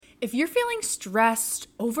If you're feeling stressed,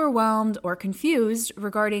 overwhelmed, or confused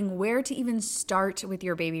regarding where to even start with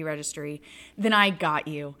your baby registry, then I got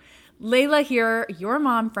you. Layla here, your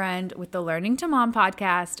mom friend with the Learning to Mom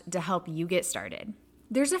podcast to help you get started.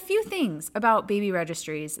 There's a few things about baby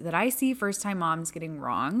registries that I see first-time moms getting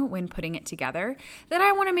wrong when putting it together that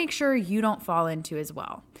I want to make sure you don't fall into as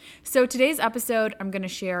well. So today's episode, I'm going to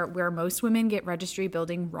share where most women get registry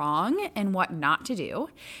building wrong and what not to do.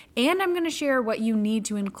 And I'm going to share what you need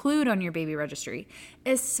to include on your baby registry,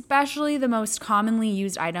 especially the most commonly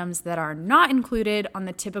used items that are not included on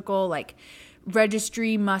the typical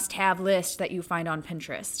registry must-have list that you find on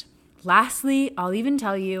Pinterest. Lastly, I'll even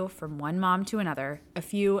tell you, from one mom to another, a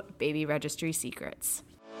few baby registry secrets.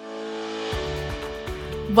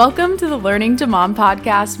 Welcome to the Learning to Mom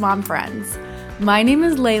podcast, mom friends. My name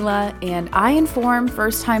is Layla, and I inform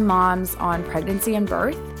first-time moms on pregnancy and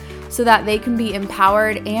birth so that they can be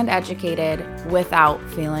empowered and educated without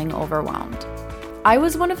feeling overwhelmed. I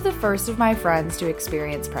was one of the first of my friends to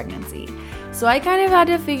experience pregnancy, so I kind of had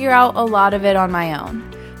to figure out a lot of it on my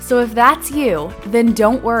own. So if that's you, then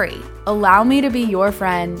don't worry. Allow me to be your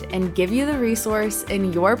friend and give you the resource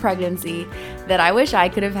in your pregnancy that I wish I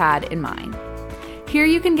could have had in mine. Here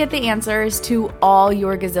you can get the answers to all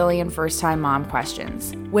your gazillion first-time mom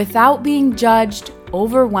questions without being judged,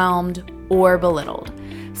 overwhelmed, or belittled.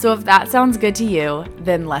 So if that sounds good to you,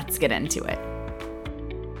 then let's get into it.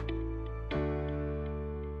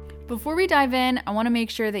 Before we dive in, I want to make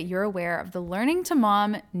sure that you're aware of the Learning to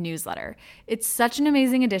Mom newsletter. It's such an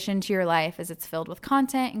amazing addition to your life as it's filled with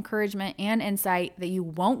content, encouragement, and insight that you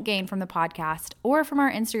won't gain from the podcast or from our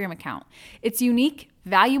Instagram account. It's unique,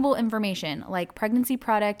 valuable information like pregnancy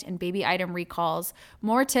product and baby item recalls,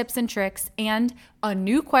 more tips and tricks, and a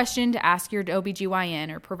new question to ask your OBGYN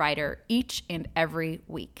or provider each and every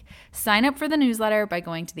week. Sign up for the newsletter by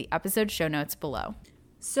going to the episode show notes below.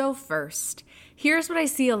 So first, here's what I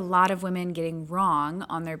see a lot of women getting wrong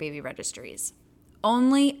on their baby registries.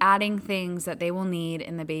 Only adding things that they will need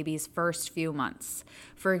in the baby's first few months.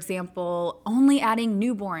 For example, only adding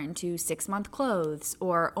newborn to 6-month clothes,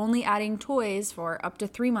 or only adding toys for up to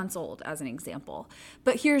 3 months old as an example.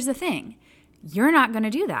 But here's the thing. You're not going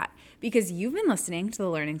to do that because you've been listening to the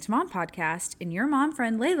Learning to Mom podcast and your mom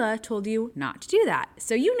friend Layla told you not to do that.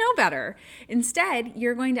 So you know better. Instead,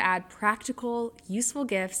 you're going to add practical, useful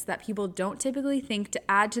gifts that people don't typically think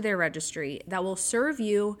to add to their registry that will serve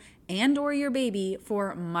you and or your baby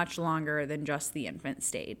for much longer than just the infant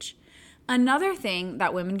stage. Another thing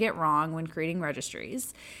that women get wrong when creating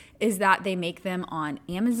registries is that they make them on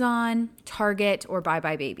Amazon, Target, or Buy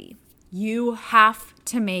Buy Baby. You have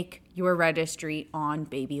to make your registry on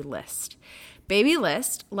Baby List. Baby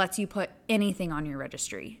List lets you put anything on your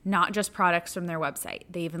registry, not just products from their website.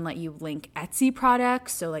 They even let you link Etsy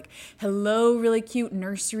products, so hello, really cute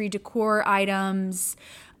nursery decor items,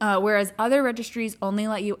 whereas other registries only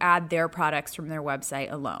let you add their products from their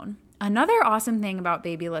website alone. Another awesome thing about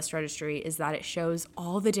Baby List Registry is that it shows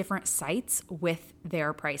all the different sites with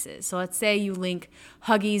their prices. So let's say you link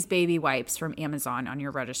Huggies baby wipes from Amazon on your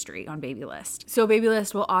registry on Baby List. So Baby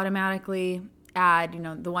List will automatically add,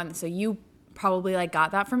 the one, so you probably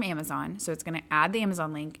got that from Amazon. So it's going to add the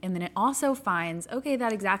Amazon link. And then it also finds, okay,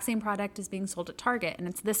 that exact same product is being sold at Target and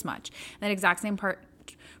it's this much. That exact same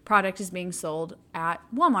product is being sold at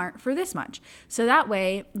Walmart for this much. So that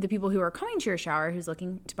way, the people who are coming to your shower who's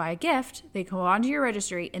looking to buy a gift, they go onto your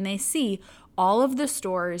registry and they see all of the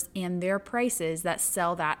stores and their prices that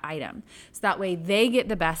sell that item. So that way they get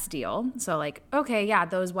the best deal. So okay, yeah,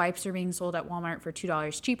 those wipes are being sold at Walmart for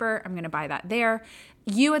 $2 cheaper. I'm going to buy that there.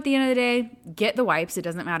 You, at the end of the day, get the wipes. It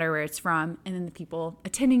doesn't matter where it's from. And then the people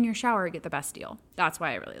attending your shower get the best deal. That's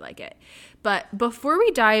why I really like it. But before we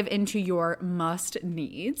dive into your must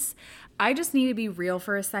needs, I just need to be real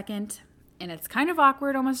for a second. And it's kind of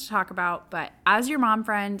awkward almost to talk about, but as your mom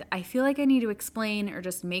friend, I feel like I need to explain or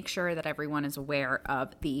just make sure that everyone is aware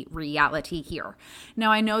of the reality here.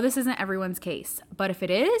 Now, I know this isn't everyone's case, but if it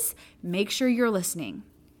is, make sure you're listening.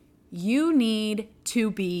 You need to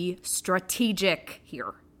be strategic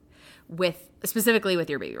here specifically with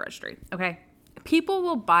your baby registry, okay? People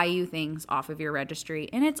will buy you things off of your registry,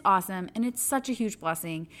 and it's awesome, and it's such a huge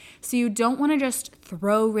blessing. So you don't want to just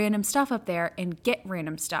throw random stuff up there and get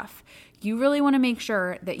random stuff. You really want to make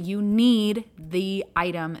sure that you need the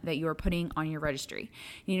item that you are putting on your registry.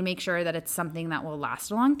 You need to make sure that it's something that will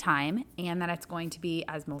last a long time and that it's going to be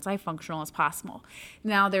as multifunctional as possible.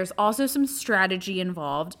 Now, there's also some strategy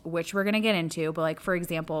involved, which we're going to get into. But for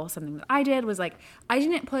example, something that I did was I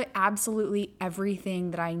didn't put absolutely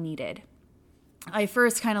everything that I needed. I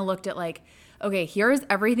first kind of looked at okay, here's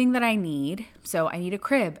everything that I need. So I need a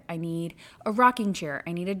crib, I need a rocking chair,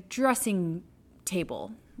 I need a dressing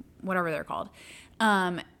table, whatever they're called.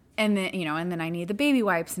 And then I need the baby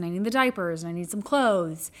wipes and I need the diapers and I need some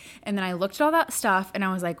clothes. And then I looked at all that stuff and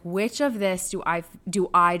I was like, which of this do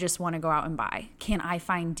I just want to go out and buy? Can I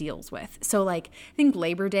find deals with? So like, I think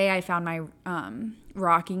Labor Day, I found my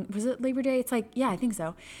was it Labor Day? It's like, yeah, I think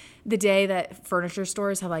so. The day that furniture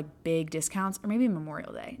stores have like big discounts, or maybe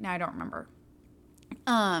Memorial Day. Now I don't remember.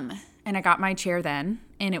 And I got my chair then,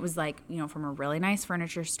 and it was like, from a really nice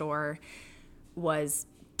furniture store, was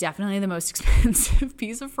definitely the most expensive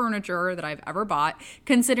piece of furniture that I've ever bought,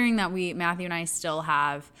 considering that Matthew and I still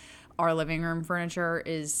have our living room furniture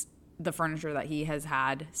is the furniture that he has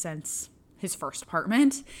had since his first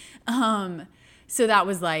apartment. So that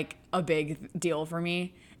was like a big deal for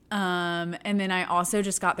me. And then I also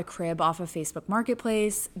just got the crib off of Facebook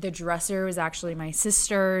Marketplace. The dresser was actually my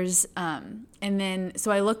sister's. And then,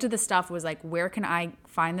 so I looked at the stuff, was like, where can I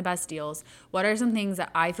find the best deals? What are some things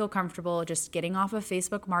that I feel comfortable just getting off of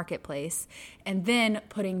Facebook Marketplace and then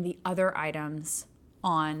putting the other items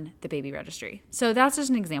on the baby registry? So that's just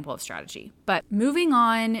an example of strategy. But moving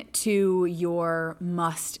on to your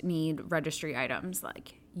must-need registry items,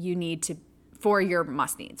 like you need to for your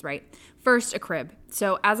must needs, right? First, a crib.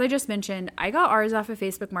 So as I just mentioned, I got ours off of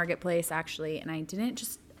Facebook Marketplace actually, and I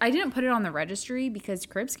didn't put it on the registry because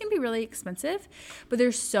cribs can be really expensive, but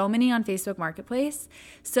there's so many on Facebook Marketplace.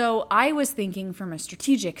 So I was thinking from a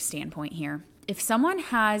strategic standpoint here, if someone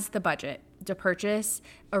has the budget to purchase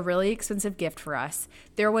a really expensive gift for us,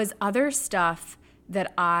 there was other stuff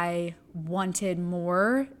that I wanted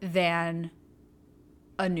more than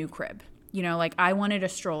a new crib. Like I wanted a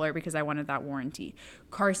stroller because I wanted that warranty.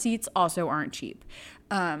 Car seats also aren't cheap.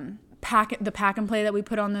 The pack and play that we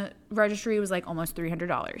put on the registry was like almost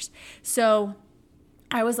 $300. So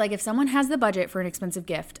I was like, if someone has the budget for an expensive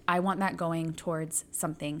gift, I want that going towards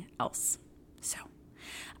something else. So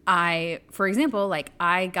for example, like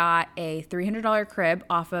I got a $300 crib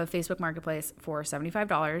off of Facebook Marketplace for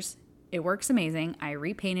 $75. It works amazing. I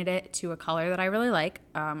repainted it to a color that I really like.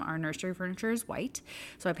 Our nursery furniture is white.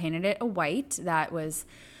 So I painted it a white that was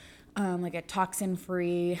like a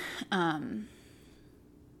toxin-free,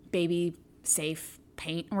 baby-safe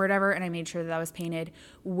paint or whatever. And I made sure that was painted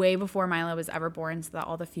way before Milo was ever born so that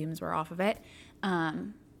all the fumes were off of it.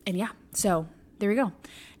 And yeah, so there we go.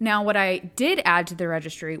 Now, what I did add to the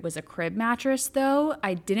registry was a crib mattress, though.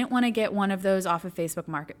 I didn't want to get one of those off of Facebook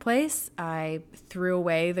Marketplace. I threw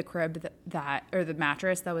away the crib or the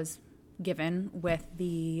mattress that was given with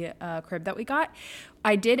the crib that we got.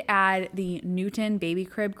 I did add the Newton baby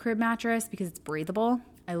crib mattress because it's breathable.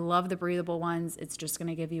 I love the breathable ones. It's just going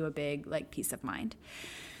to give you a big peace of mind.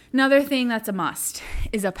 Another thing that's a must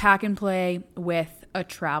is a pack and play with a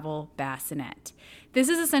travel bassinet. This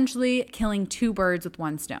is essentially killing two birds with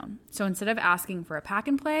one stone. So instead of asking for a pack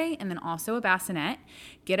and play and then also a bassinet,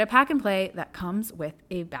 get a pack and play that comes with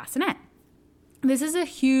a bassinet. This is a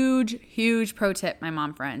huge, huge pro tip, my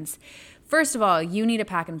mom friends. First of all, you need a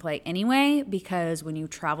pack and play anyway, because when you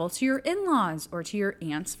travel to your in-laws or to your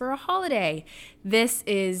aunts for a holiday, this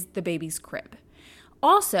is the baby's crib.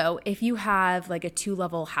 Also, if you have like a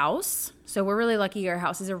 2-level house, so we're really lucky our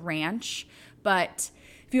house is a ranch, but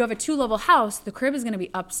if you have a 2-level house, the crib is going to be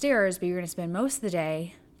upstairs, but you're going to spend most of the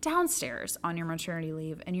day downstairs on your maternity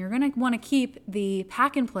leave. And you're going to want to keep the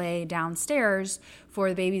pack and play downstairs for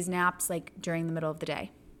the baby's naps like during the middle of the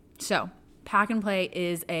day. So pack and play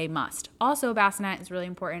is a must. Also, a bassinet is really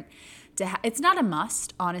important to it's not a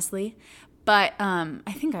must, honestly, but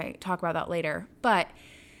I think I talk about that later. But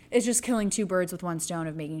it's just killing two birds with one stone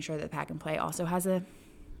of making sure that the pack and play also has a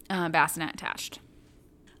bassinet attached.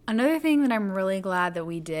 Another thing that I'm really glad that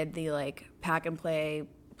we did the pack and play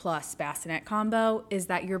plus bassinet combo is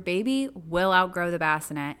that your baby will outgrow the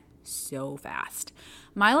bassinet so fast.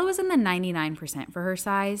 Milo was in the 99% for her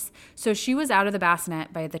size, so she was out of the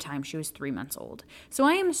bassinet by the time she was 3 months old. So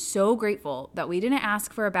I am so grateful that we didn't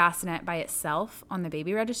ask for a bassinet by itself on the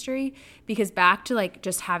baby registry, because back to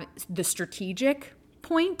just have the strategic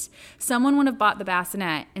point, someone would have bought the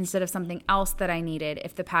bassinet instead of something else that I needed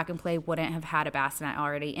if the pack and play wouldn't have had a bassinet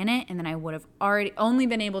already in it, and then I would have already only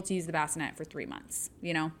been able to use the bassinet for 3 months,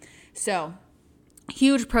 So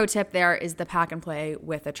huge pro tip there is the pack and play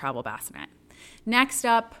with a travel bassinet. Next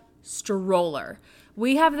up, stroller.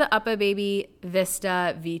 We have the UPPAbaby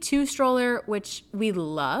Vista V2 stroller, which we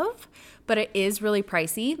love, but it is really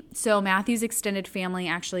pricey. So Matthew's extended family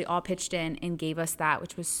actually all pitched in and gave us that,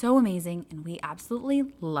 which was so amazing, and we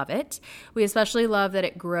absolutely love it. We especially love that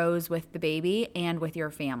it grows with the baby and with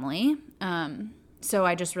your family. So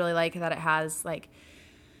I just really like that it has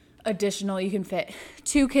additional, you can fit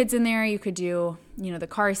 2 kids in there. You could do, the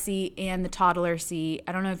car seat and the toddler seat.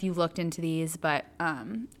 I don't know if you've looked into these, but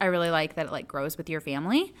I really like that it like grows with your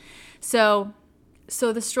family. So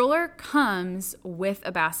the stroller comes with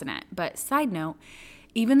a bassinet, but side note,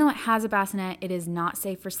 even though it has a bassinet, it is not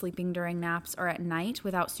safe for sleeping during naps or at night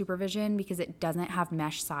without supervision because it doesn't have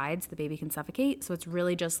mesh sides. The baby can suffocate. So it's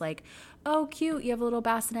really just like, oh, cute, you have a little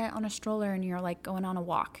bassinet on a stroller and you're like going on a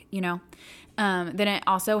walk, Then it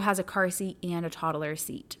also has a car seat and a toddler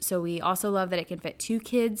seat. So we also love that it can fit 2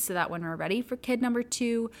 kids so that when we're ready for kid number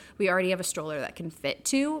 2, we already have a stroller that can fit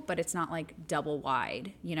 2, but it's not like double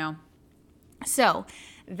wide, So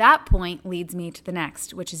that point leads me to the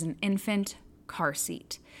next, which is an infant car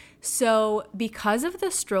seat. So because of the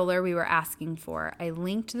stroller we were asking for, I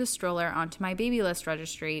linked the stroller onto my baby list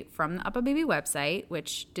registry from the UpABaby website,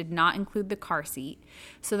 which did not include the car seat.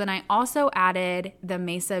 So then I also added the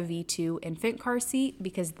Mesa V2 infant car seat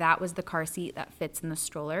because that was the car seat that fits in the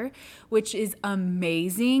stroller, which is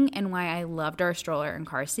amazing and why I loved our stroller and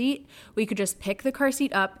car seat. We could just pick the car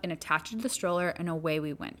seat up and attach it to the stroller and away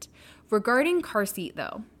we went. Regarding car seat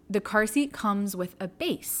though, the car seat comes with a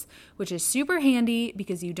base, which is super handy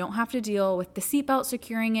because you don't have to deal with the seatbelt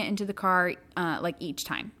securing it into the car like each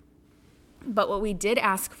time. But what we did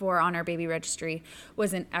ask for on our baby registry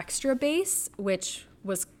was an extra base, which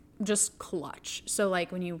was just clutch. So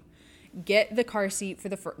like when you get the car seat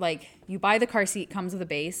you buy the car seat, comes with a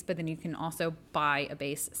base, but then you can also buy a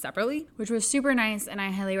base separately, which was super nice and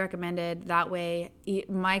I highly recommended. That way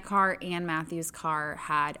my car and Matthew's car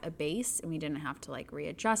had a base and we didn't have to like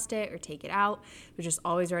readjust it or take it out. It was just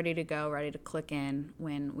always ready to go, ready to click in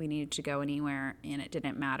when we needed to go anywhere, and it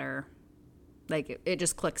didn't matter. Like it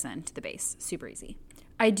just clicks into the base, super easy.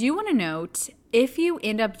 I do want to note, if you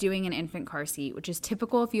end up doing an infant car seat, which is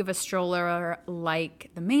typical if you have a stroller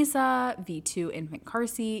like the Mesa V2 infant car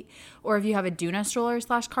seat, or if you have a Duna stroller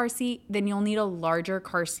 / car seat, then you'll need a larger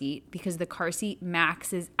car seat because the car seat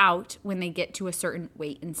maxes out when they get to a certain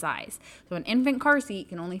weight and size. So an infant car seat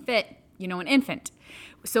can only fit, an infant.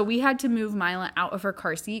 So we had to move Mila out of her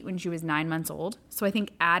car seat when she was 9 months old. So I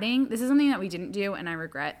think this is something that we didn't do and I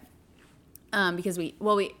regret. Because it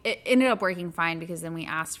ended up working fine because then we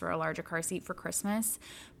asked for a larger car seat for Christmas.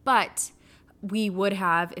 But we would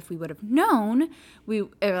have, if we would have known,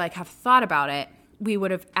 have thought about it, we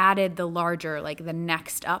would have added the larger, like the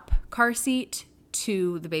next up car seat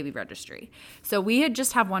to the baby registry. So we had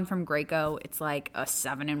just have one from Graco. It's like a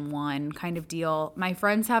 7-in-1 kind of deal. My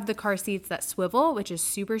friends have the car seats that swivel, which is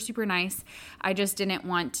super, super nice. I just didn't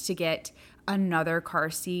want to get another car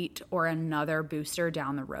seat or another booster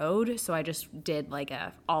down the road. So I just did like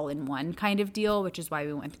a all-in-one kind of deal, which is why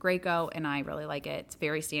we went with Graco, and I really like it. It's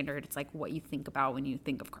very standard. It's like what you think about when you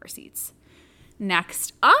think of car seats.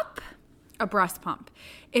 Next up, a breast pump,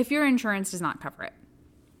 if your insurance does not cover it.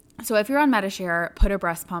 So if you're on Medishare, put a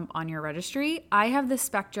breast pump on your registry. I have the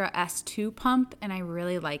Spectra S2 pump and I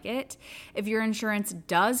really like it. If your insurance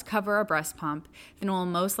does cover a breast pump, then it will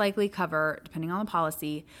most likely cover, depending on the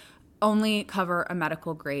policy, only cover a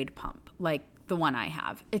medical grade pump like the one I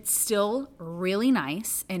have. It's still really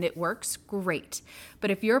nice and it works great.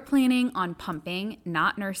 But if you're planning on pumping,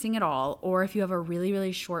 not nursing at all, or if you have a really,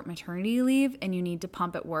 really short maternity leave and you need to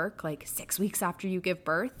pump at work like 6 weeks after you give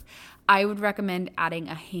birth, I would recommend adding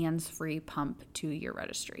a hands-free pump to your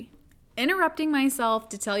registry. Interrupting myself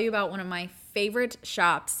to tell you about one of my favorite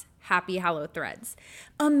shops, Happy Hallow Threads.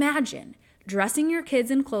 Imagine dressing your kids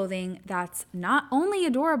in clothing that's not only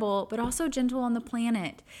adorable, but also gentle on the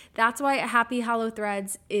planet. That's why Happy Hallow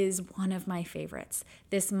Threads is one of my favorites.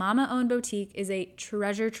 This mama-owned boutique is a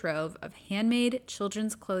treasure trove of handmade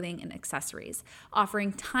children's clothing and accessories,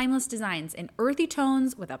 offering timeless designs in earthy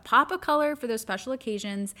tones with a pop of color for those special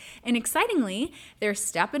occasions. And excitingly, they're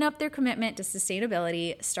stepping up their commitment to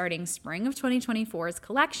sustainability starting spring of 2024's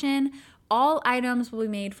collection. All items will be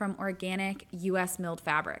made from organic U.S. milled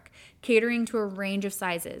fabric, catering to a range of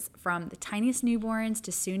sizes, from the tiniest newborns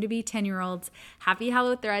to soon-to-be 10-year-olds. Happy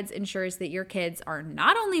Hallow Threads ensures that your kids are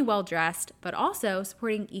not only well-dressed, but also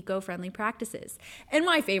supporting eco-friendly practices. And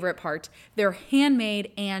my favorite part, they're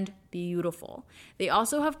handmade and beautiful. They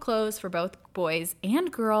also have clothes for both boys and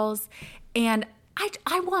girls, and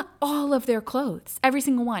I want all of their clothes, every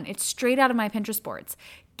single one. It's straight out of my Pinterest boards.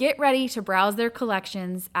 Get ready to browse their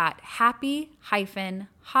collections at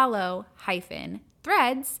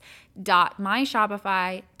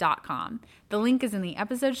happy-hallow-threads.myshopify.com. The link is in the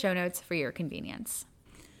episode show notes for your convenience.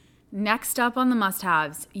 Next up on the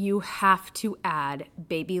must-haves, you have to add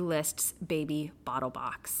Babylist's baby bottle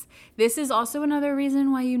box. This is also another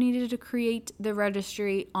reason why you needed to create the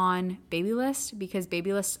registry on Babylist, because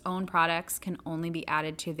Babylist's own products can only be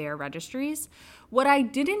added to their registries. What I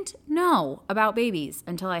didn't know about babies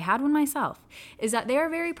until I had one myself is that they are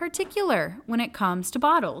very particular when it comes to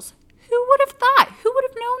bottles. Who would have thought? Who would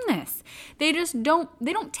have known this? They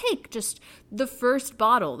don't take just the first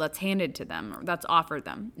bottle that's handed to them or that's offered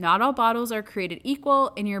them. Not all bottles are created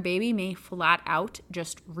equal, and your baby may flat out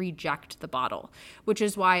just reject the bottle, which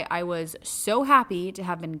is why I was so happy to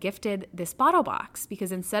have been gifted this bottle box,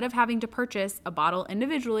 because instead of having to purchase a bottle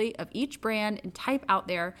individually of each brand and type out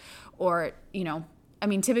there, or,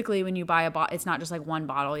 typically when you buy a bottle, it's not just like one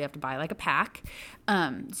bottle. You have to buy like a pack.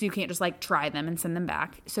 So you can't just like try them and send them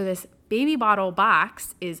back. So this baby bottle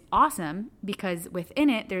box is awesome because within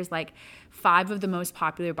it, there's like 5 of the most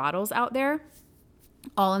popular bottles out there,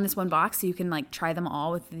 all in this one box. So you can like try them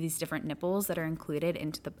all with these different nipples that are included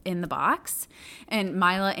in the box. And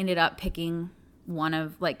Mila ended up picking one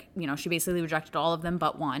of she basically rejected all of them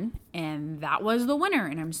but one, and that was the winner.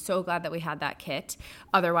 And I'm so glad that we had that kit.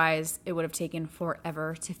 Otherwise, it would have taken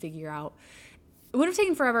forever to figure out. It would have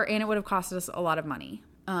taken forever, and it would have cost us a lot of money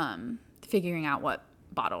figuring out what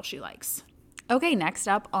bottle she likes. Okay, next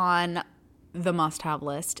up on the must-have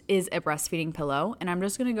list is a breastfeeding pillow, and I'm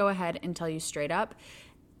just going to go ahead and tell you straight up,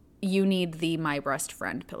 you need the My Breast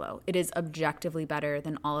Friend pillow. It is objectively better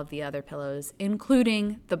than all of the other pillows,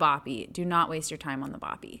 including the Boppy. Do not waste your time on the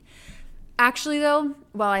Boppy. Actually, though,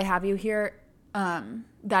 while I have you here,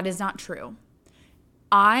 that is not true.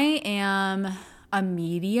 I am a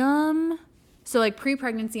medium. So, like,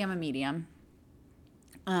 pre-pregnancy, I'm a medium.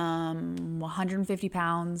 150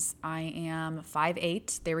 pounds. I am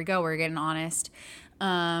 5'8". There we go. We're getting honest.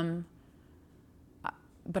 But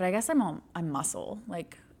I guess I'm muscle.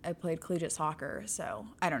 Like, I played collegiate soccer, so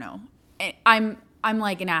I don't know. I'm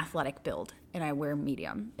like an athletic build, and I wear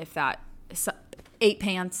medium. If that 8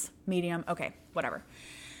 pants, medium, okay, whatever.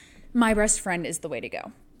 My Breast Friend is the way to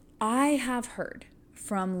go. I have heard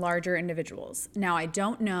from larger individuals. Now, I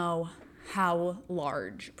don't know how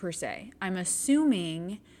large per se. I'm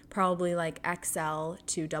assuming probably like XL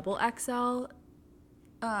to double XL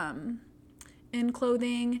in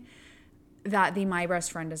clothing, that the My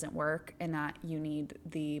Breast Friend doesn't work, and that you need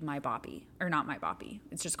the My Boppy, or not My Boppy.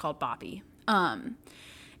 It's just called Boppy.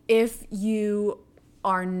 If you're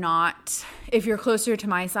closer to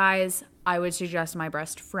my size, I would suggest My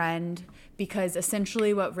Breast Friend, because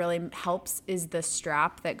essentially what really helps is the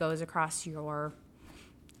strap that goes across your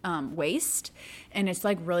waist, and it's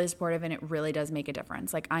like really supportive, and it really does make a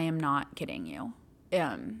difference. Like, I am not kidding you.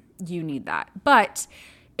 You need that. But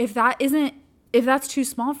if that's too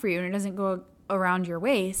small for you and it doesn't go around your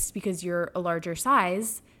waist because you're a larger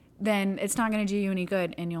size, then it's not going to do you any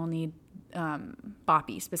good, and you'll need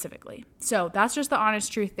Boppy specifically. So that's just the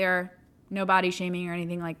honest truth there. No body shaming or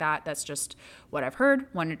anything like that. That's just what I've heard,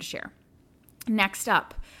 wanted to share. Next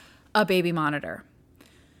up, a baby monitor.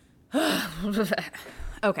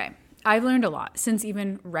 Okay, I've learned a lot since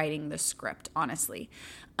even writing the script, honestly.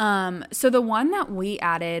 So the one that we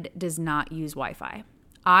added does not use Wi-Fi.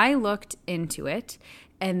 I looked into it,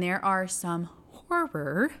 and there are some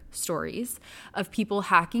horror stories of people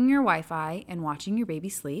hacking your Wi-Fi and watching your baby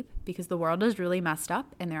sleep, because the world is really messed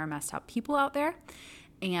up, and there are messed up people out there.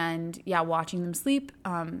 And yeah, watching them sleep,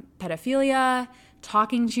 pedophilia,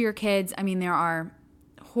 talking to your kids. I mean, there are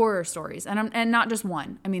horror stories, and not just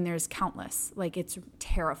one. I mean, there's countless. Like, it's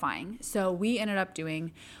terrifying. So we ended up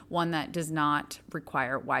doing one that does not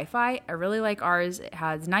require Wi-Fi. I really like ours. It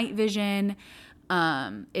has night vision.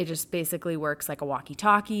 It just basically works like a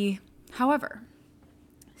walkie-talkie. However,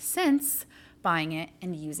 since buying it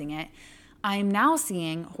and using it, I'm now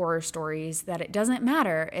seeing horror stories that it doesn't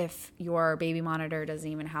matter if your baby monitor doesn't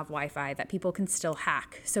even have Wi-Fi, that people can still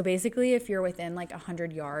hack. So basically, if you're within like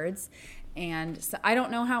 100 yards, and so I don't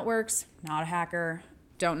know how it works, not a hacker,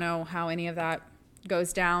 don't know how any of that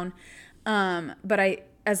goes down. But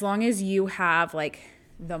as long as you have like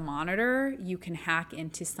the monitor, you can hack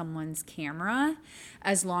into someone's camera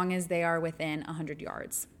as long as they are within 100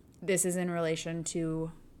 yards. This is in relation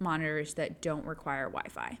to monitors that don't require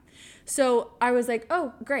Wi-Fi. So I was like,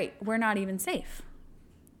 oh, great, we're not even safe.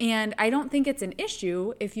 And I don't think it's an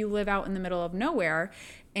issue if you live out in the middle of nowhere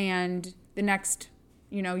and the next,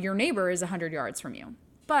 your neighbor is 100 yards from you.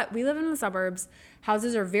 But we live in the suburbs.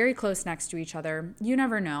 Houses are very close next to each other. You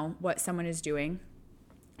never know what someone is doing.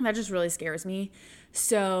 That just really scares me.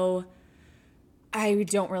 So I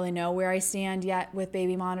don't really know where I stand yet with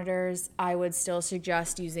baby monitors. I would still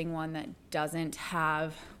suggest using one that doesn't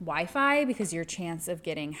have Wi-Fi because your chance of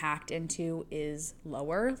getting hacked into is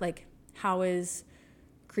lower. Like, how is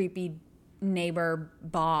creepy neighbor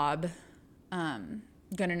Bob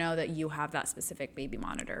gonna know that you have that specific baby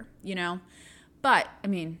monitor, you know? But, I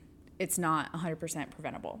mean, it's not 100%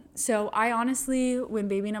 preventable. So I honestly, when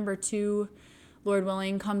baby number 2, Lord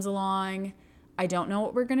willing, comes along, I don't know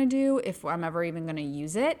what we're going to do, if I'm ever even going to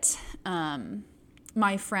use it.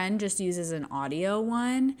 My friend just uses an audio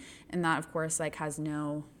one, and that, of course, like has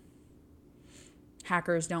no...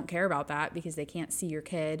 Hackers don't care about that because they can't see your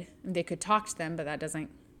kid. They could talk to them, but that doesn't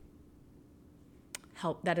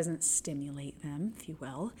help. That doesn't stimulate them, if you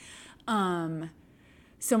will.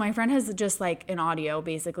 So my friend has just like an audio,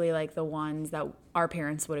 basically like the ones that our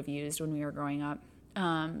parents would have used when we were growing up.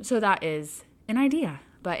 So that is an idea.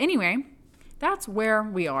 But anyway, that's where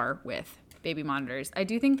we are with baby monitors. I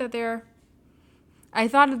do think that I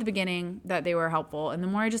thought at the beginning that they were helpful, and the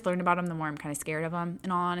more I just learned about them, the more I'm kind of scared of them,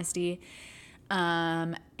 in all honesty.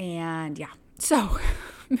 And yeah, so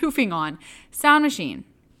moving on. Sound machine.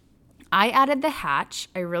 I added the Hatch.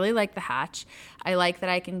 I really like the Hatch. I like that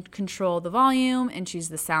I can control the volume and choose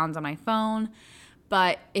the sounds on my phone.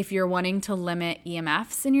 But if you're wanting to limit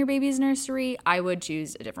EMFs in your baby's nursery, I would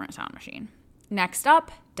choose a different sound machine. Next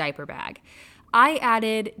up, diaper bag. I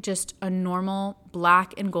added just a normal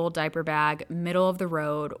black and gold diaper bag, middle of the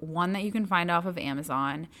road, one that you can find off of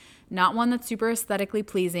Amazon. Not one that's super aesthetically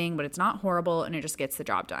pleasing, but it's not horrible and it just gets the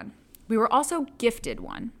job done. We were also gifted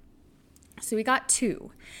one. So we got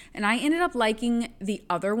 2, and I ended up liking the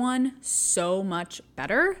other one so much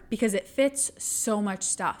better because it fits so much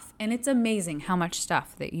stuff, and it's amazing how much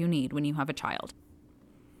stuff that you need when you have a child.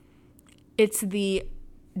 It's the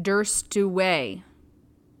Derstue,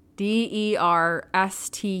 Derstuewe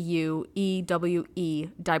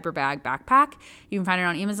diaper bag backpack. You can find it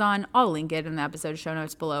on Amazon. I'll link it in the episode show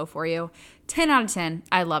notes below for you. 10 out of 10.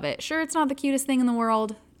 I love it. Sure, it's not the cutest thing in the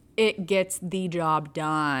world. It gets the job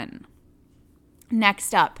done.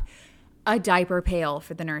 Next up, a diaper pail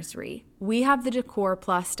for the nursery. We have the Decor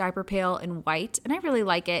Plus diaper pail in white, and I really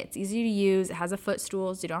like it. It's easy to use. It has a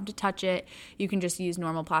footstool, so you don't have to touch it. You can just use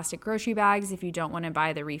normal plastic grocery bags if you don't want to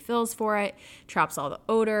buy the refills for it. Traps all the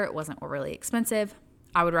odor. It wasn't really expensive.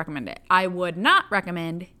 I would recommend it. I would not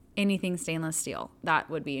recommend anything stainless steel. That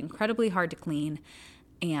would be incredibly hard to clean,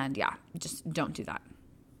 and yeah, just don't do that.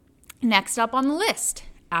 Next up on the list,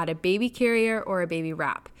 add a baby carrier or a baby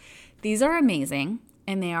wrap. These are amazing,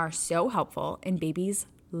 and they are so helpful, and babies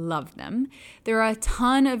love them. There are a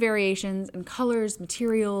ton of variations in colors,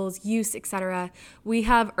 materials, use, etc. We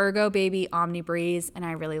have Ergo Baby Omni Breeze, and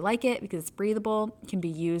I really like it because it's breathable. It can be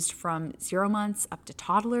used from 0 months up to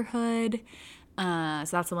toddlerhood. So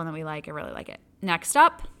that's the one that we like. I really like it. Next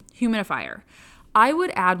up, humidifier. I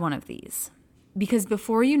would add one of these because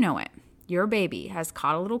before you know it, your baby has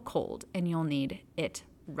caught a little cold, and you'll need it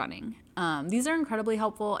running. These are incredibly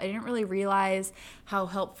helpful. I didn't really realize how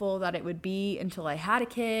helpful that it would be until I had a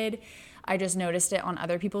kid. I just noticed it on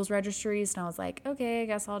other people's registries, and I was like, okay, I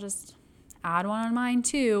guess I'll just add one on mine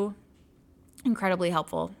too. Incredibly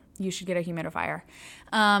helpful. You should get a humidifier.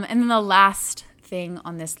 And then the last thing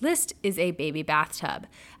on this list is a baby bathtub.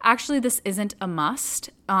 Actually, this isn't a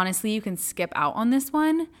must. Honestly, you can skip out on this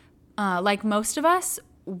one. Like most of us,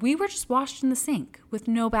 we were just washed in the sink with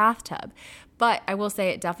no bathtub. But I will say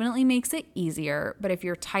it definitely makes it easier. But if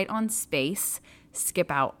you're tight on space,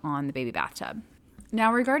 skip out on the baby bathtub.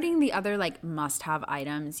 Now, regarding the other must-have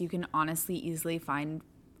items, you can honestly easily find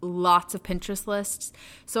lots of Pinterest lists.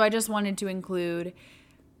 So I just wanted to include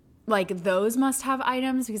those must-have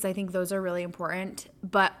items because I think those are really important.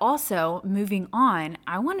 But also, moving on,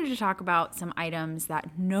 I wanted to talk about some items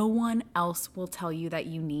that no one else will tell you that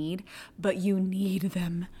you need, but you need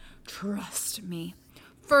them. Trust me.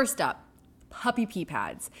 First up, puppy pee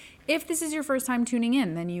pads. If this is your first time tuning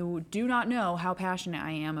in, then you do not know how passionate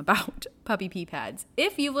I am about puppy pee pads.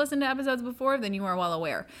 If you've listened to episodes before, then you are well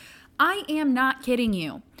aware. I am not kidding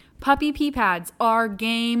you. Puppy pee pads are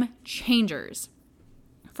game changers.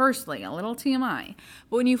 Firstly, a little TMI,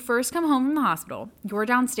 but when you first come home from the hospital, your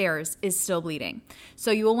downstairs is still bleeding. So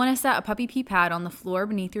you will want to set a puppy pee pad on the floor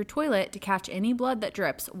beneath your toilet to catch any blood that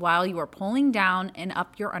drips while you are pulling down and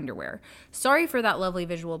up your underwear. Sorry for that lovely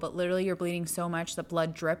visual, but literally you're bleeding so much that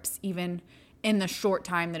blood drips even in the short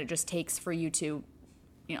time that it just takes for you to,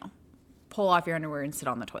 pull off your underwear and sit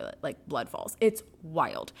on the toilet. Blood falls. It's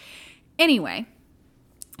wild. Anyway,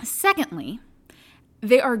 secondly,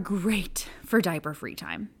 they are great for diaper free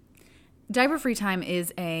time. Diaper free time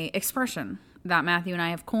is an expression that Matthew and I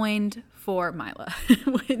have coined for Mila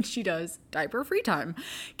when she does diaper free time.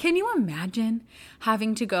 Can you imagine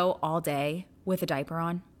having to go all day with a diaper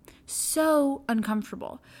on? So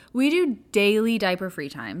uncomfortable. We do daily diaper free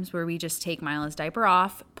times where we just take Mila's diaper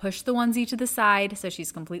off, push the onesie to the side so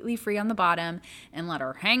she's completely free on the bottom, and let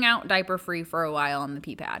her hang out diaper free for a while on the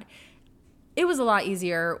pee pad. It was a lot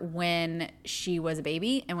easier when she was a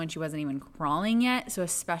baby and when she wasn't even crawling yet. So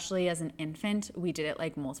especially as an infant, we did it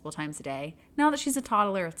like multiple times a day. Now that she's a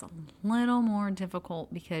toddler, it's a little more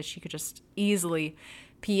difficult because she could just easily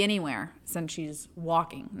pee anywhere since she's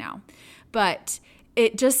walking now. But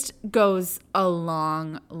it just goes a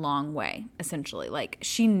long, long way, essentially. Like,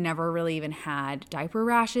 she never really even had diaper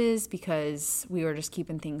rashes because we were just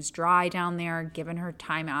keeping things dry down there, giving her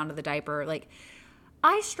time out of the diaper. Like,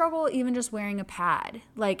 I struggle even just wearing a pad.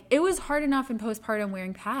 Like, it was hard enough in postpartum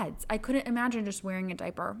wearing pads. I couldn't imagine just wearing a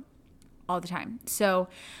diaper all the time. So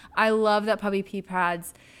I love that puppy pee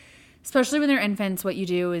pads, especially when they're infants. What you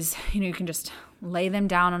do is, you can just lay them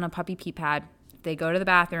down on a puppy pee pad. If they go to the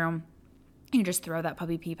bathroom, you just throw that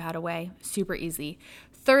puppy pee pad away. Super easy.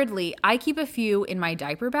 Thirdly, I keep a few in my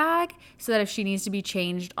diaper bag so that if she needs to be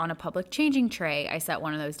changed on a public changing tray, I set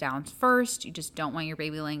one of those down first. You just don't want your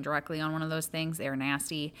baby laying directly on one of those things. They're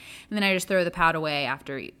nasty. And then I just throw the pad away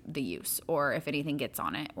after the use, or if anything gets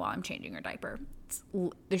on it while I'm changing her diaper.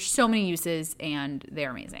 There's so many uses and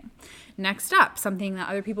they're amazing. Next up, something that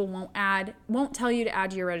other people won't tell you to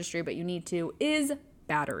add to your registry, but you need to, is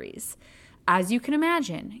batteries. As you can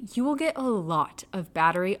imagine, you will get a lot of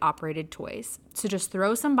battery-operated toys. So just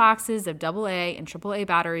throw some boxes of AA and AAA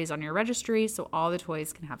batteries on your registry so all the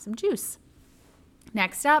toys can have some juice.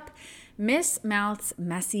 Next up, Miss Mouth's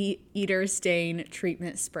Messy Eater Stain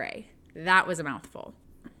Treatment Spray. That was a mouthful.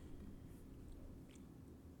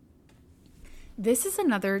 This is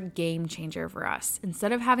another game changer for us.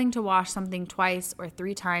 Instead of having to wash something twice or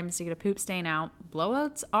 3 times to get a poop stain out,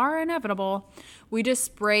 blowouts are inevitable. We just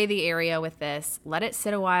spray the area with this, let it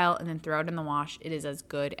sit a while, and then throw it in the wash. It is as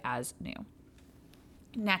good as new.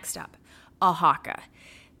 Next up, a Haka.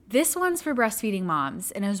 This one's for breastfeeding moms,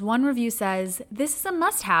 and as one review says, this is a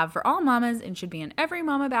must-have for all mamas and should be in every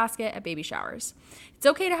mama basket at baby showers. It's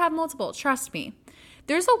okay to have multiple, trust me.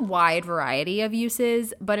 There's a wide variety of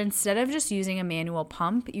uses, but instead of just using a manual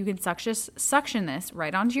pump, you can suction this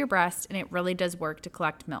right onto your breast, and it really does work to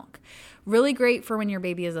collect milk. Really great for when your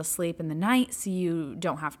baby is asleep in the night, so you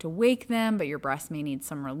don't have to wake them, but your breast may need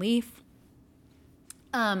some relief.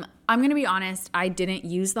 I'm going to be honest, I didn't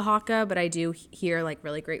use the Haka, but I do hear like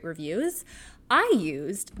really great reviews. I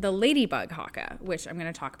used the Ladybug Haka, which I'm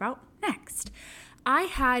going to talk about next. I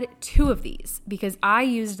had 2 of these because I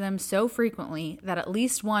used them so frequently that at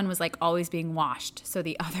least one was like always being washed, so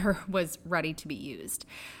the other was ready to be used.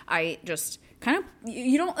 I just kind of,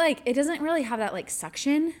 you don't like, it doesn't really have that like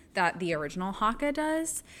suction that the original Haka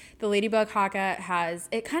does. The Ladybug Haka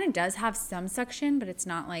it kind of does have some suction, but it's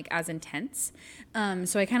not like as intense.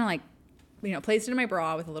 So I kind of like, placed it in my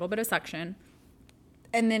bra with a little bit of suction,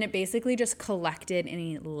 and then it basically just collected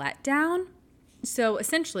any letdown. So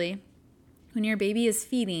essentially, when your baby is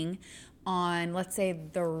feeding on, let's say,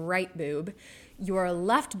 the right boob, your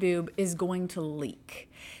left boob is going to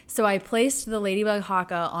leak. So I placed the Ladybug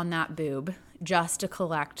Haka on that boob just to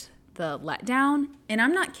collect the letdown. And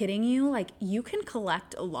I'm not kidding you, like, you can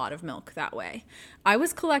collect a lot of milk that way. I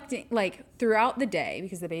was collecting, like, throughout the day,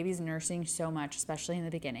 because the baby's nursing so much, especially in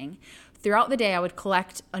the beginning. Throughout the day, I would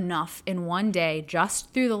collect enough in one day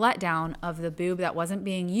just through the letdown of the boob that wasn't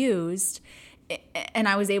being used, and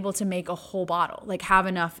I was able to make a whole bottle, like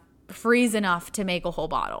freeze enough to make a whole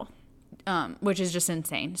bottle, which is just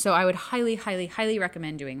insane. So I would highly, highly, highly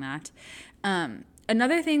recommend doing that.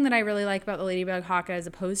 Another thing that I really like about the Ladybug Haka as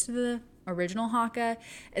opposed to the original Haka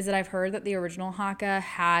is that I've heard that the original Haka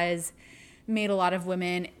has made a lot of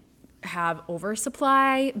women have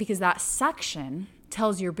oversupply because that suction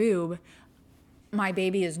tells your boob, my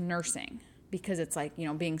baby is nursing, because it's like,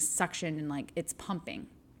 being suctioned and like it's pumping.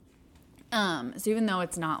 So even though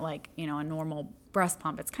it's not like, a normal breast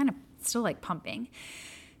pump, it's kind of still like pumping.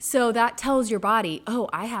 So that tells your body, oh,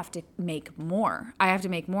 I have to make more. I have to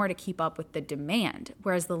make more to keep up with the demand.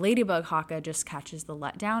 Whereas the Ladybug Haka just catches the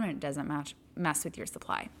letdown and it doesn't mess with your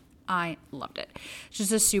supply. I loved it. It's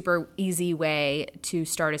just a super easy way to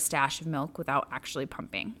start a stash of milk without actually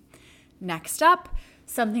pumping. Next up,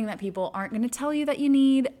 something that people aren't going to tell you that you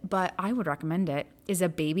need, but I would recommend it, is a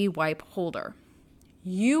baby wipe holder.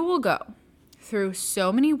 You will go through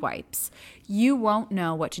so many wipes, you won't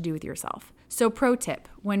know what to do with yourself. So pro tip,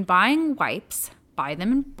 when buying wipes, buy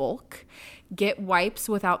them in bulk. Get wipes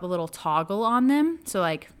without the little toggle on them. So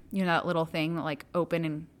like, that little thing that like open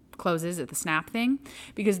and closes at the snap thing,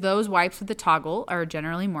 because those wipes with the toggle are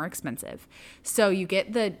generally more expensive. So you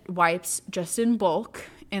get the wipes just in bulk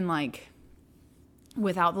and like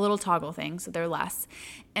without the little toggle thing, so they're less.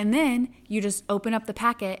 And then you just open up the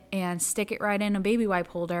packet and stick it right in a baby wipe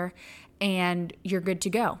holder and you're good to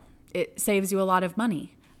go. It saves you a lot of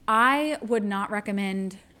money. I would not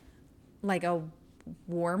recommend like a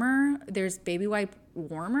warmer. There's baby wipe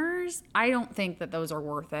warmers. I don't think that those are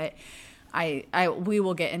worth it. We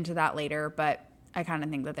will get into that later, but I kind of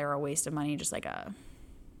think that they're a waste of money, just like a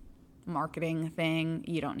marketing thing.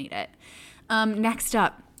 You don't need it. Next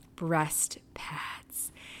up, breast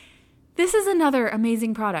pads. This is another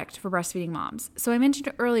amazing product for breastfeeding moms. So I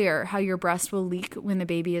mentioned earlier how your breast will leak when the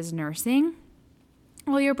baby is nursing.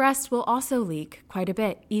 Well, your breast will also leak quite a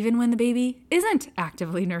bit, even when the baby isn't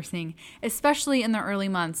actively nursing, especially in the early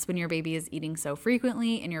months when your baby is eating so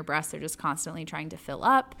frequently and your breasts are just constantly trying to fill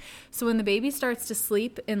up. So when the baby starts to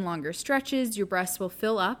sleep in longer stretches, your breasts will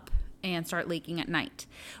fill up and start leaking at night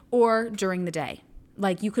or during the day.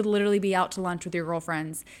 Like you could literally be out to lunch with your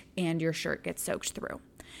girlfriends and your shirt gets soaked through.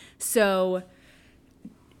 So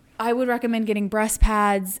I would recommend getting breast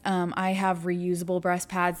pads. I have reusable breast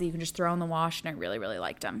pads that you can just throw in the wash, and I really, really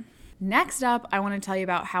liked them. Next up, I want to tell you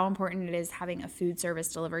about how important it is having a food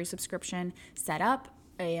service delivery subscription set up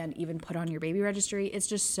and even put on your baby registry. It's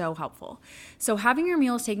just so helpful. So having your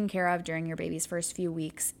meals taken care of during your baby's first few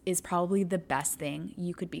weeks is probably the best thing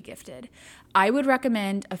you could be gifted. I would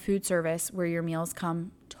recommend a food service where your meals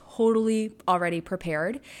come totally already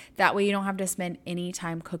prepared. That way you don't have to spend any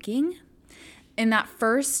time cooking. In that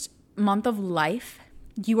first month of life,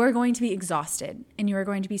 you are going to be exhausted and you are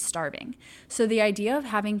going to be starving. So the idea of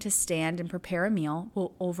having to stand and prepare a meal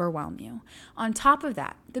will overwhelm you. On top of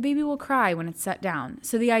that, the baby will cry when it's set down.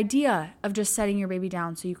 So the idea of just setting your baby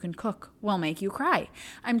down so you can cook will make you cry.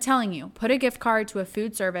 I'm telling you, put a gift card to a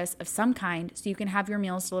food service of some kind so you can have your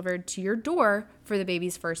meals delivered to your door for the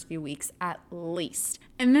baby's first few weeks at least.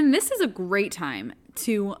 And then this is a great time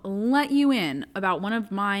to let you in about one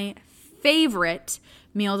of my favorite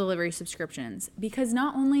meal delivery subscriptions, because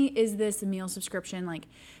not only is this a meal subscription, like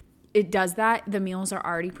it does that, the meals are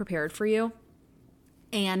already prepared for you.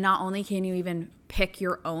 And not only can you even pick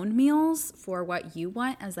your own meals for what you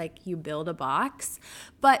want as like you build a box,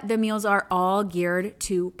 but the meals are all geared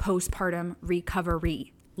to postpartum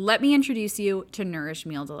recovery. Let me introduce you to Nourish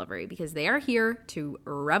Meal Delivery, because they are here to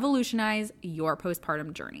revolutionize your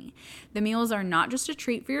postpartum journey. The meals are not just a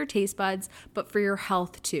treat for your taste buds, but for your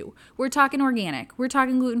health too. We're talking organic, we're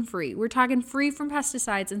talking gluten-free, we're talking free from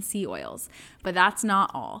pesticides and sea oils. But that's not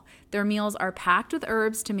all. Their meals are packed with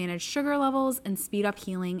herbs to manage sugar levels and speed up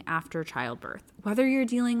healing after childbirth. Whether you're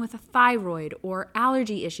dealing with a thyroid or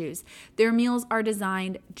allergy issues, their meals are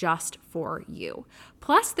designed just for you.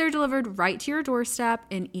 Plus, they're delivered right to your doorstep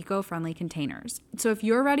in eco-friendly containers. So if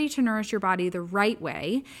you're ready to nourish your body the right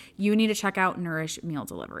way, you need to check out Nourish Meal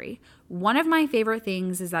Delivery. One of my favorite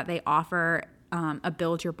things is that they offer a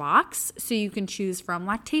build your box, so you can choose from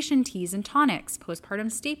lactation teas and tonics, postpartum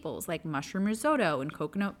staples like mushroom risotto and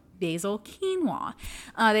coconut basil quinoa.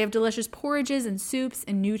 They have delicious porridges and soups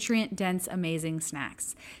and nutrient-dense, amazing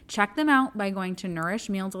snacks. Check them out by going to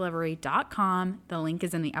nourishmealdelivery.com. The link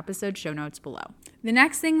is in the episode show notes below. The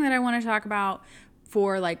next thing that I want to talk about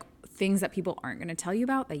for like things that people aren't going to tell you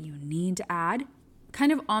about that you need to add,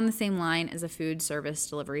 kind of on the same line as a food service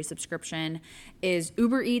delivery subscription, is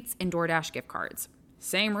Uber Eats and DoorDash gift cards.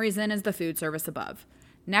 Same reason as the food service above.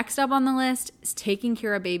 Next up on the list is Taking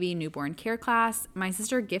Care of Baby Newborn Care Class. My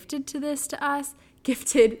sister gifted this to us.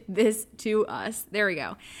 There we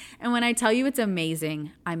go. And when I tell you it's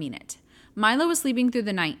amazing, I mean it. Milo was sleeping through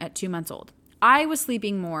the night at 2 months old. I was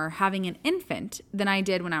sleeping more having an infant than I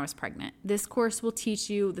did when I was pregnant. This course will teach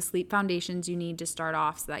you the sleep foundations you need to start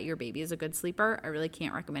off so that your baby is a good sleeper. I really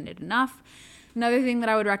can't recommend it enough. Another thing that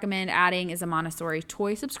I would recommend adding is a Montessori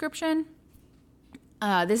toy subscription.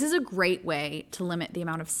 This is a great way to limit the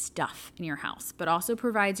amount of stuff in your house, but also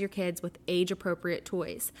provides your kids with age-appropriate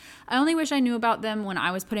toys. I only wish I knew about them when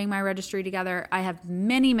I was putting my registry together. I have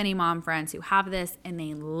many, many mom friends who have this, and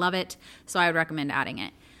they love it, so I would recommend adding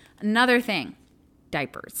it. Another thing,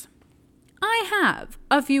 diapers. I have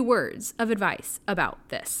a few words of advice about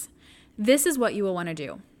this. This is what you will want to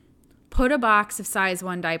do. Put a box of size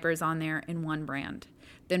 1 diapers on there in one brand.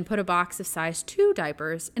 Then put a box of size 2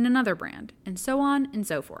 diapers in another brand, and so on and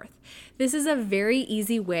so forth. This is a very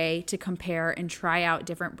easy way to compare and try out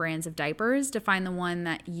different brands of diapers to find the one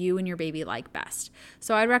that you and your baby like best.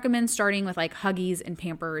 So I'd recommend starting with like Huggies and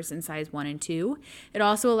Pampers in size 1 and 2. It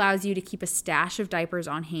also allows you to keep a stash of diapers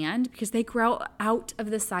on hand because they grow out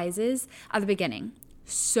of the sizes at the beginning.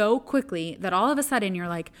 so quickly that all of a sudden you're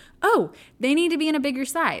like, oh, they need to be in a bigger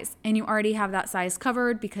size. And you already have that size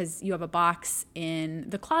covered because you have a box in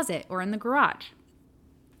the closet or in the garage.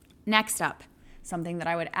 Next up, something that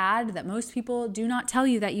I would add that most people do not tell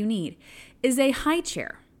you that you need is a high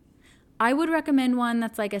chair. I would recommend one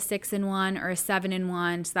that's like a 6-in-1 or a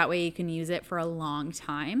 7-in-1, so that way you can use it for a long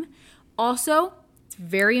time. Also, it's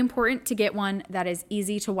very important to get one that is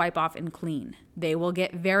easy to wipe off and clean. They will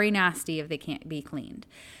get very nasty if they can't be cleaned.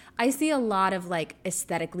 I see a lot of like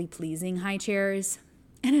aesthetically pleasing high chairs,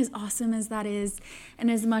 and as awesome as that is,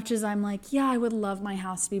 and as much as I'm like, yeah, I would love my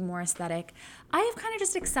house to be more aesthetic, I have kind of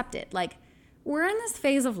just accepted, like, we're in this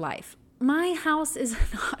phase of life. My house is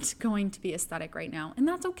not going to be aesthetic right now, and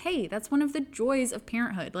that's okay. That's one of the joys of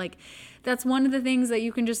parenthood. Like, that's one of the things that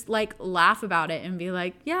you can just like laugh about it and be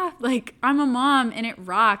like, yeah, like I'm a mom and it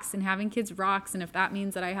rocks, and having kids rocks. And if that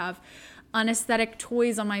means that I have unaesthetic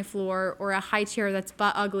toys on my floor or a high chair that's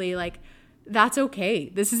butt ugly, like that's okay.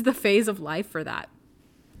 This is the phase of life for that.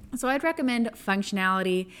 So I'd recommend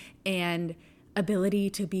functionality and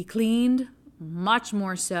ability to be cleaned much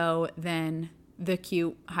more so than the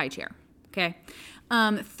cute high chair. Okay.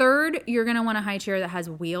 Third, you're going to want a high chair that has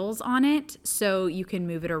wheels on it so you can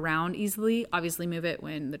move it around easily. Obviously move it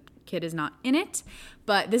when the kid is not in it,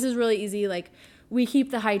 but this is really easy. Like, we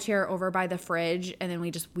keep the high chair over by the fridge, and then we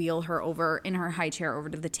just wheel her over in her high chair over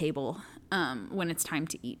to the table when it's time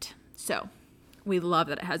to eat. So we love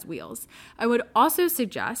that it has wheels. I would also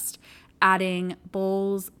suggest adding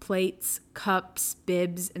bowls, plates, cups,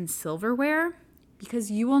 bibs, and silverware,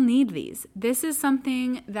 because you will need these. This is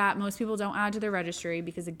something that most people don't add to their registry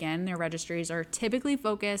because, again, their registries are typically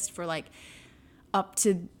focused for like up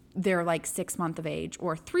to their like 6 months of age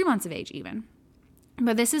or 3 months of age even.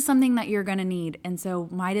 But this is something that you're going to need, and so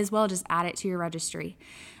might as well just add it to your registry.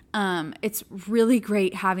 It's really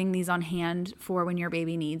great having these on hand for when your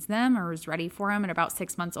baby needs them or is ready for them at about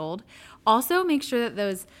 6 months old. Also, make sure that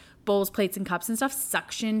those bowls, plates, and cups and stuff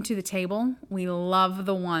suction to the table. We love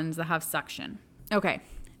the ones that have suction. Okay,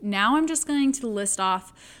 now I'm just going to list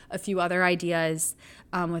off a few other ideas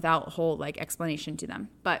without a whole like explanation to them.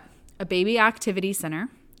 But a baby activity center,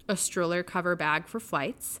 a stroller cover bag for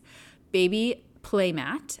flights, baby play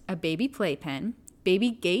mat, a baby playpen,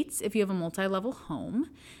 baby gates if you have a multi-level home,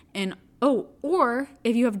 and or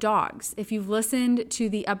if you have dogs. If you've listened to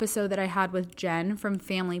the episode that I had with Jen from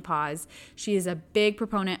Family Paws, she is a big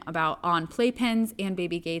proponent on playpens and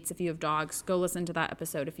baby gates. If you have dogs, go listen to that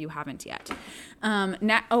episode if you haven't yet. An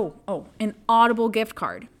Audible gift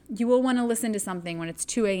card. You will want to listen to something when it's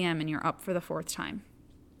 2 a.m. and you're up for the 4th time.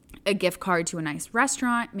 A gift card to a nice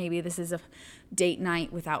restaurant. Maybe this is a date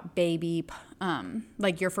night without baby,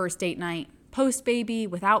 like your first date night post-baby,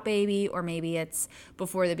 without baby, or maybe it's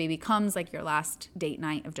before the baby comes, like your last date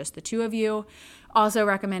night of just the two of you. Also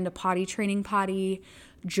recommend a potty training potty,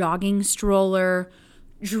 jogging stroller,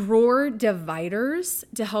 drawer dividers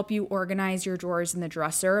to help you organize your drawers in the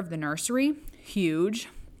dresser of the nursery. Huge.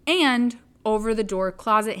 And over-the-door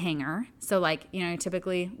closet hanger. So like,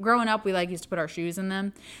 typically growing up, we used to put our shoes in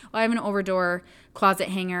them. Well, I have an over-door closet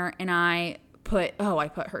hanger, and I put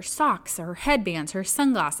her socks, her headbands, her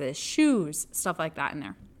sunglasses, shoes, stuff like that in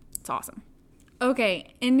there. It's awesome.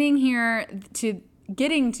 Okay,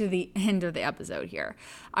 getting to the end of the episode here.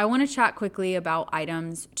 I want to chat quickly about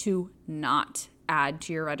items to not add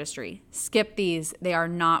to your registry. Skip these. They are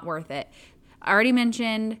not worth it. I already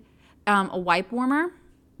mentioned a wipe warmer.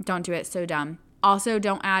 Don't do it. So dumb. Also,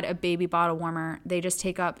 don't add a baby bottle warmer. They just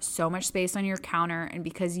take up so much space on your counter, and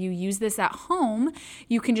because you use this at home,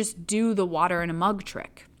 you can just do the water in a mug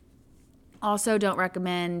trick. Also, don't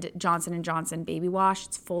recommend Johnson & Johnson baby wash.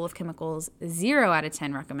 It's full of chemicals. 0 out of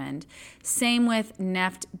 10 recommend. Same with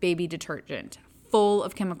Neft baby detergent. Full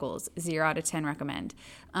of chemicals. 0 out of 10 recommend.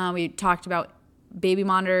 We talked about baby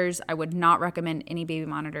monitors. I would not recommend any baby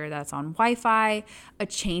monitor that's on Wi-Fi. A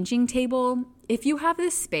changing table. If you have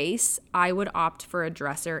this space, I would opt for a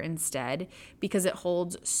dresser instead because it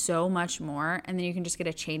holds so much more, and then you can just get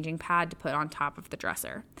a changing pad to put on top of the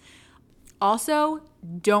dresser. Also,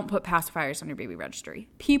 don't put pacifiers on your baby registry.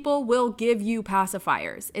 People will give you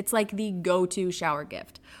pacifiers. It's like the go-to shower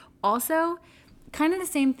gift. Also, kind of the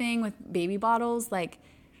same thing with baby bottles. Like,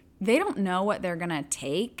 they don't know what they're going to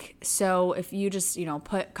take. So if you just,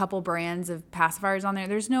 put a couple brands of pacifiers on there,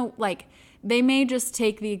 there's no, they may just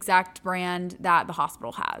take the exact brand that the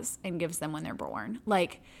hospital has and gives them when they're born.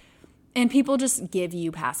 And people just give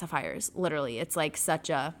you pacifiers, literally. It's like such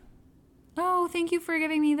a oh, thank you for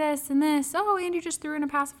giving me this and this. Oh, and you just threw in a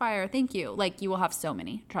pacifier. Thank you. Like, you will have so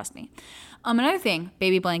many. Trust me. Another thing,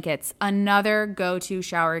 baby blankets, another go-to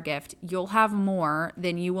shower gift. You'll have more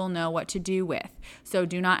than you will know what to do with. So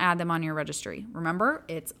do not add them on your registry. Remember,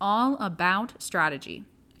 it's all about strategy.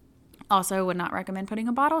 Also, I would not recommend putting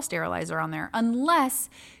a bottle sterilizer on there unless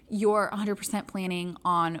you're 100% planning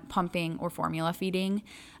on pumping or formula feeding.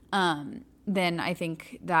 Then I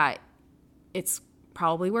think that it's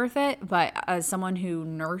probably worth it. But as someone who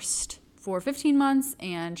nursed for 15 months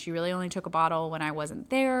and she really only took a bottle when I wasn't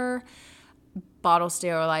there, bottle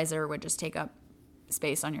sterilizer would just take up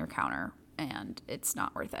space on your counter and it's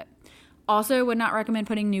not worth it. Also, would not recommend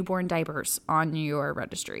putting newborn diapers on your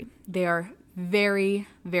registry. They are very,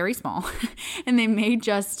 very small and they may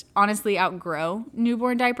just honestly outgrow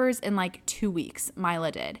newborn diapers in like 2 weeks.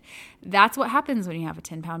 Mila did. That's what happens when you have a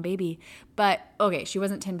 10-pound baby. But okay, she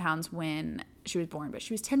wasn't 10 pounds when she was born, but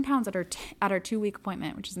she was 10 pounds at her 2-week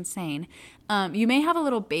appointment, which is insane. You may have a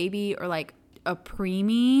little baby or like a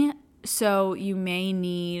preemie, so you may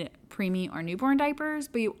need preemie or newborn diapers,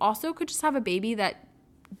 but you also could just have a baby that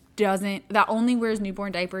only wears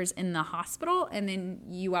newborn diapers in the hospital, and then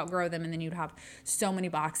you outgrow them, and then you'd have so many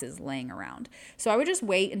boxes laying around. So I would just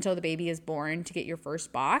wait until the baby is born to get your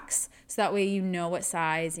first box, so that way you know what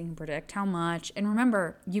size, you can predict how much. And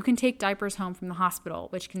remember, you can take diapers home from the hospital,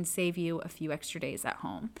 which can save you a few extra days at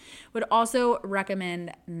home. Would also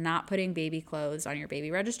recommend not putting baby clothes on your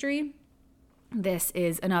baby registry. This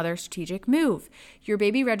is another strategic move. Your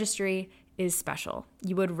baby registry is special.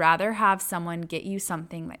 You would rather have someone get you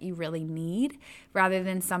something that you really need rather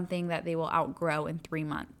than something that they will outgrow in 3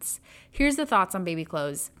 months. Here's the thoughts on baby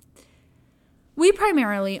clothes. We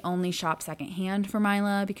primarily only shop secondhand for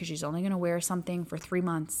Mila because she's only going to wear something for 3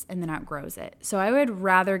 months and then outgrows it. So I would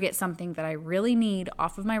rather get something that I really need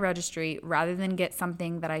off of my registry rather than get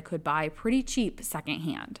something that I could buy pretty cheap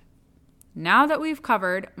secondhand. Now that we've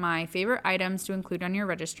covered my favorite items to include on your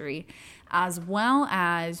registry, as well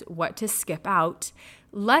as what to skip out,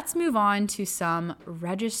 let's move on to some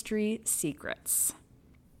registry secrets.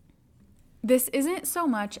 This isn't so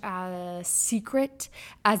much a secret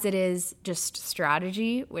as it is just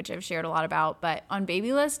strategy, which I've shared a lot about, but on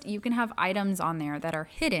Babylist, you can have items on there that are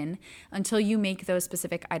hidden until you make those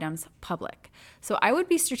specific items public. So I would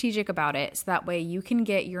be strategic about it so that way you can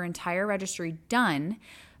get your entire registry done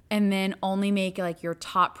and then only make like your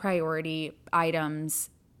top priority items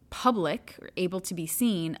public or able to be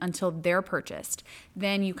seen until they're purchased.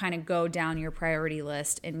 Then you kind of go down your priority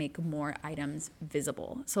list and make more items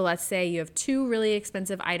visible. So let's say you have 2 really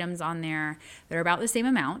expensive items on there that are about the same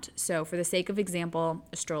amount. So for the sake of example,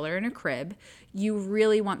 a stroller and a crib, you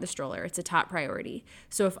really want the stroller. It's a top priority.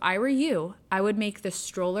 So if I were you, I would make the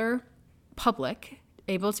stroller public,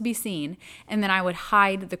 able to be seen, and then I would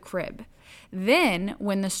hide the crib. Then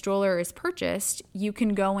when the stroller is purchased, you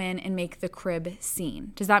can go in and make the crib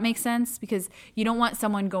seen. Does that make sense? Because you don't want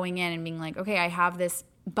someone going in and being like, okay, I have this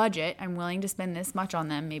budget. I'm willing to spend this much on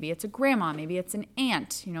them. Maybe it's a grandma. Maybe it's an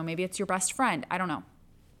aunt. Maybe it's your best friend. I don't know.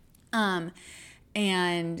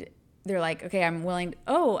 And they're like, okay, I'm willing.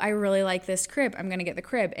 Oh, I really like this crib. I'm going to get the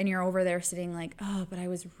crib. And you're over there sitting like, oh, but I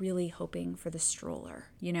was really hoping for the stroller.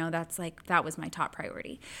 That's like, that was my top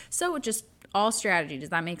priority. So just all strategy. Does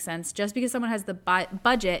that make sense? Just because someone has the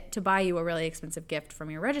budget to buy you a really expensive gift from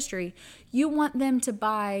your registry, you want them to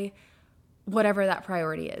buy whatever that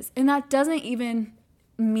priority is. And that doesn't even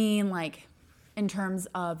mean like in terms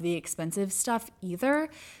of the expensive stuff either,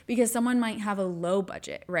 because someone might have a low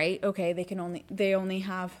budget, right? Okay, they only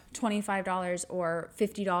have $25 or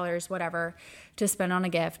 $50, whatever, to spend on a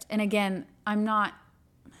gift. And again, I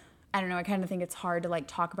kind of think it's hard to like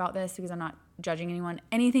talk about this because I'm not judging anyone.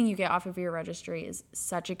 Anything you get off of your registry is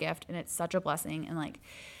such a gift and it's such a blessing, and like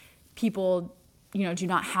people do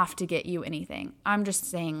not have to get you anything. I'm just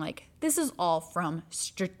saying like this is all from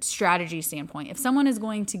strategy standpoint. If someone is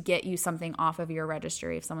going to get you something off of your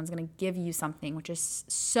registry, if someone's going to give you something, which is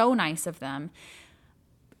so nice of them,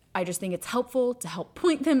 I just think it's helpful to help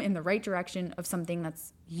point them in the right direction of something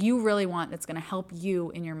that's you really want, that's going to help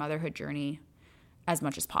you in your motherhood journey as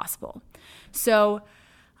much as possible. So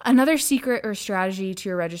another secret or strategy to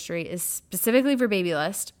your registry is specifically for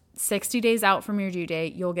Babylist. 60 days out from your due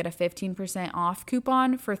date, you'll get a 15% off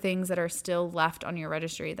coupon for things that are still left on your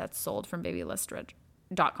registry that's sold from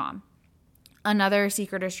babylist.com. Another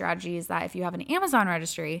secret or strategy is that if you have an Amazon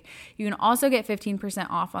registry, you can also get 15%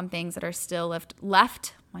 off on things that are still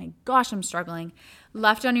left on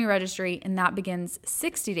your registry, and that begins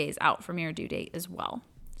 60 days out from your due date as well.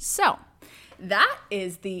 So that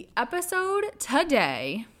is the episode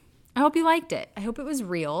today. I hope you liked it. I hope it was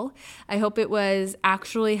real. I hope it was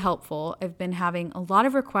actually helpful. I've been having a lot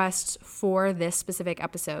of requests for this specific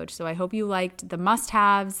episode, so I hope you liked the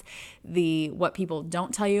must-haves, the what people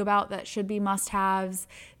don't tell you about that should be must-haves,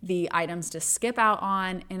 the items to skip out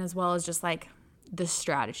on, and as well as just like the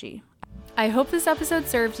strategy. I hope this episode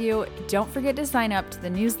served you. Don't forget to sign up to the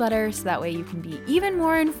newsletter so that way you can be even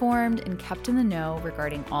more informed and kept in the know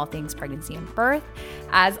regarding all things pregnancy and birth.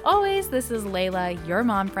 As always, this is Layla, your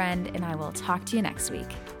mom friend, and I will talk to you next week.